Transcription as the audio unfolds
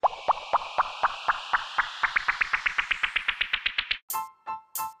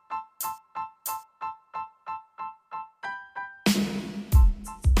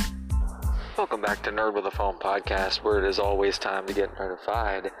welcome back to Nerd with a Phone podcast, where it is always time to get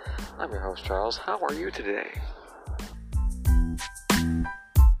nerdified. I'm your host, Charles. How are you today?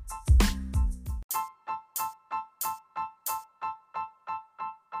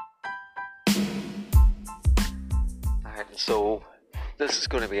 Alright, so this is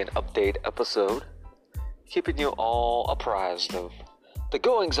going to be an update episode, keeping you all apprised of the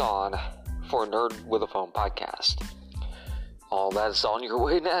goings-on for Nerd with a Phone podcast. All that is on your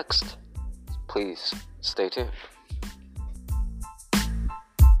way next. Please stay tuned.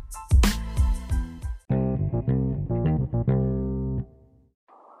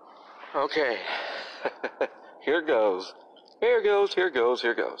 Okay, here goes.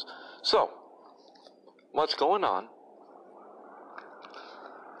 So, what's going on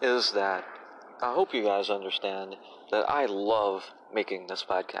is that I hope you guys understand that I love making this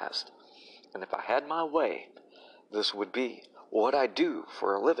podcast. And if I had my way, this would be what I do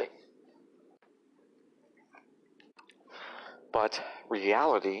for a living. But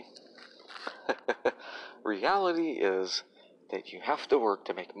reality is that you have to work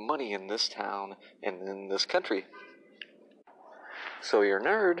to make money in this town and in this country. So your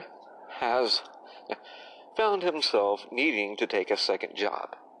nerd has found himself needing to take a second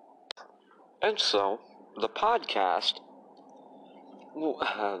job. And so the podcast,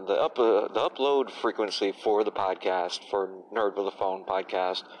 the upload frequency for the podcast, for Nerd with a Phone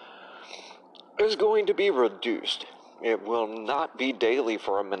podcast, is going to be reduced. It will not be daily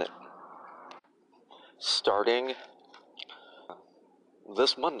for a minute. Starting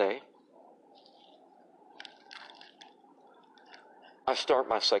this Monday, I start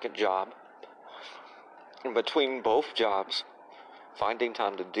my second job. In between both jobs, finding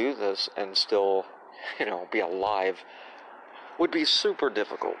time to do this and still, be alive would be super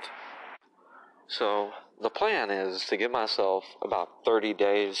difficult. So the plan is to give myself about 30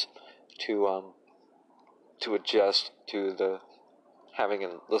 days to adjust to the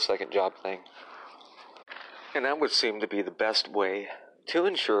having the second job thing. And that would seem to be the best way to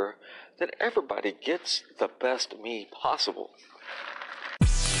ensure that everybody gets the best me possible.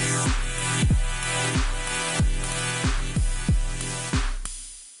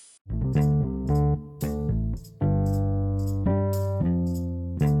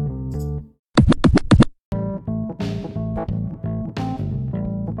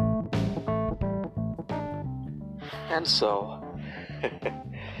 And so,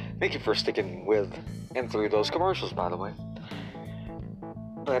 thank you for sticking with and through those commercials, by the way.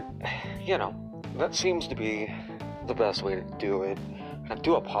 But, that seems to be the best way to do it. I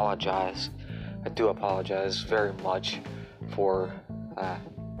do apologize very much for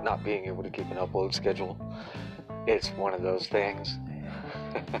not being able to keep an upload schedule. It's one of those things.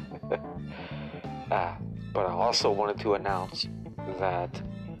 But I also wanted to announce that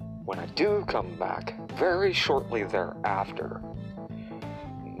when I do come back, very shortly thereafter,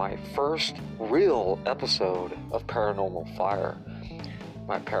 my first real episode of Paranormal Fire,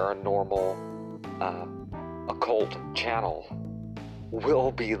 my paranormal occult channel,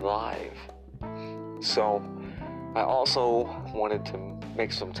 will be live. So I also wanted to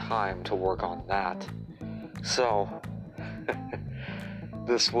make some time to work on that. So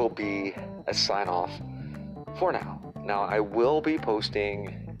this will be a sign-off for now. Now, I will be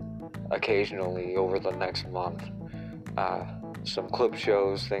posting occasionally over the next month some clip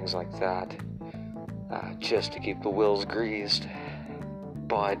shows, things like that, just to keep the wheels greased.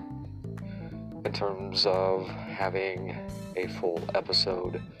 But in terms of having a full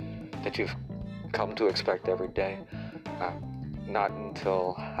episode that you've come to expect every day, not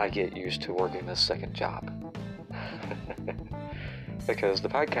until I get used to working this second job. Because the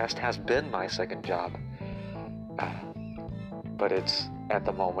podcast has been my second job, but it's, at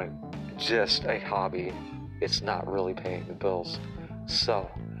the moment, just a hobby. It's not really paying the bills. So,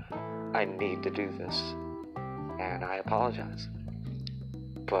 I need to do this. And I apologize.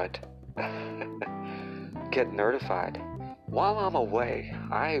 But, get nerdified. While I'm away,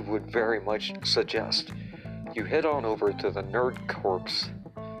 I would very much suggest you head on over to the Nerd Corpse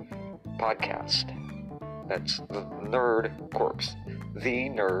podcast. That's the Nerd Corpse. The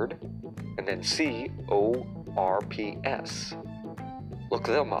Nerd, and then CORPS. Look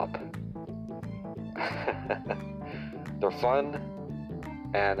them up. They're fun,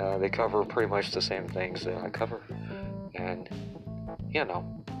 and they cover pretty much the same things that I cover. And,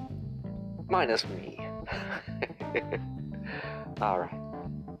 minus me. Alright.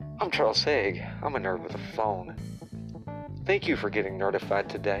 I'm Charles Haig. I'm a nerd with a phone. Thank you for getting nerdified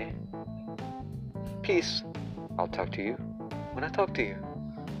today. Peace. I'll talk to you when I talk to you.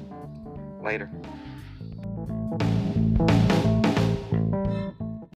 Later.